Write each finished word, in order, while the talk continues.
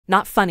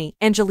Not funny.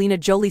 Angelina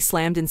Jolie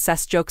slammed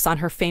incest jokes on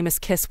her famous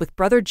kiss with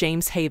brother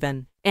James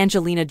Haven.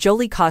 Angelina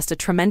Jolie caused a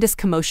tremendous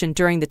commotion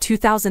during the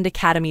 2000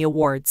 Academy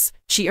Awards.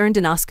 She earned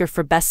an Oscar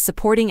for Best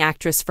Supporting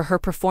Actress for her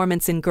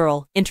performance in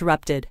Girl,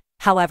 Interrupted.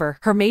 However,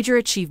 her major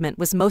achievement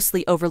was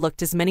mostly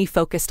overlooked as many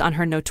focused on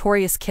her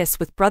notorious kiss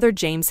with brother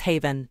James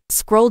Haven.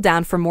 Scroll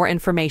down for more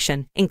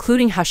information,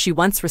 including how she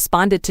once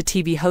responded to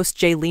TV host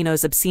Jay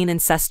Leno's obscene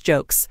incest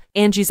jokes.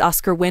 Angie's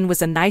Oscar win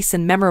was a nice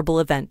and memorable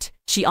event.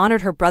 She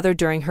honored her brother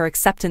during her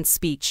acceptance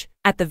speech.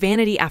 At the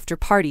Vanity After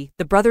Party,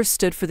 the brothers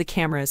stood for the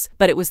cameras,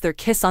 but it was their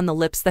kiss on the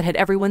lips that had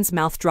everyone's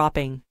mouth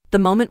dropping. The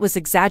moment was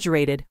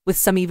exaggerated, with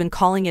some even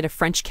calling it a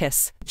French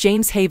kiss.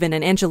 James Haven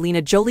and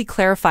Angelina Jolie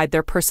clarified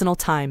their personal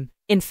time.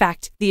 In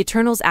fact, the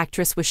Eternals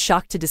actress was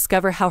shocked to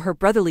discover how her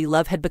brotherly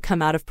love had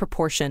become out of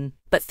proportion.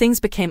 But things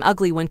became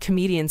ugly when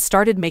comedians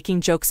started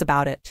making jokes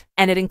about it.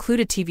 And it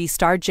included TV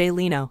star Jay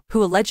Leno,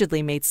 who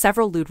allegedly made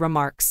several lewd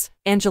remarks.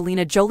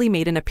 Angelina Jolie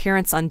made an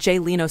appearance on Jay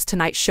Leno's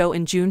Tonight Show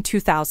in June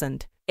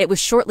 2000. It was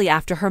shortly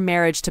after her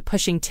marriage to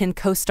Pushing Tin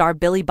co-star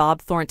Billy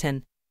Bob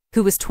Thornton,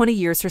 who was 20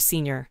 years her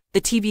senior.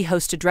 The TV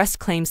host addressed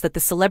claims that the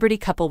celebrity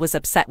couple was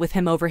upset with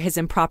him over his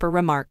improper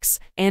remarks.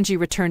 Angie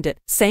returned it,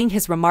 saying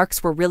his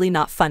remarks were really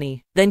not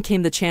funny. Then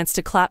came the chance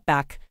to clap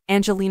back.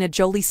 Angelina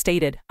Jolie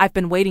stated, "I've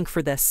been waiting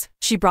for this."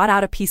 She brought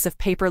out a piece of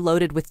paper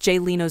loaded with Jay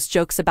Leno's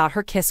jokes about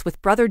her kiss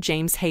with brother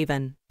James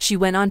Haven. She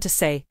went on to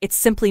say, "It's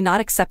simply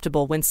not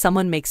acceptable when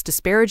someone makes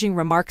disparaging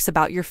remarks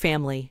about your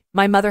family.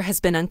 My mother has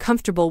been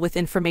uncomfortable with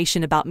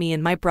information about me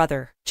and my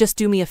brother. Just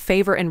do me a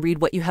favor and read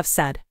what you have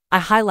said." I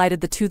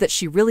highlighted the two that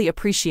she really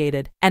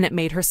appreciated, and it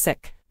made her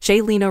sick.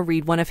 Jay Leno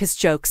read one of his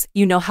jokes.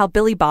 "You know how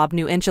Billy Bob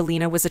knew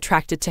Angelina was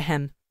attracted to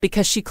him?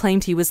 Because she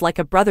claimed he was like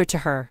a brother to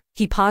her."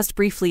 He paused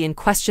briefly and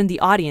questioned the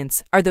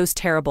audience, "Are those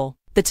terrible?"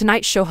 The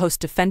Tonight Show host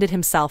defended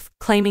himself,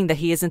 claiming that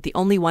he isn't the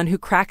only one who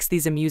cracks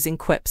these amusing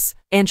quips.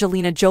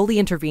 Angelina Jolie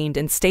intervened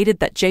and stated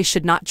that Jay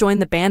should not join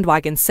the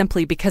bandwagon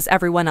simply because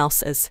everyone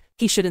else is.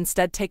 He should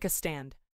instead take a stand.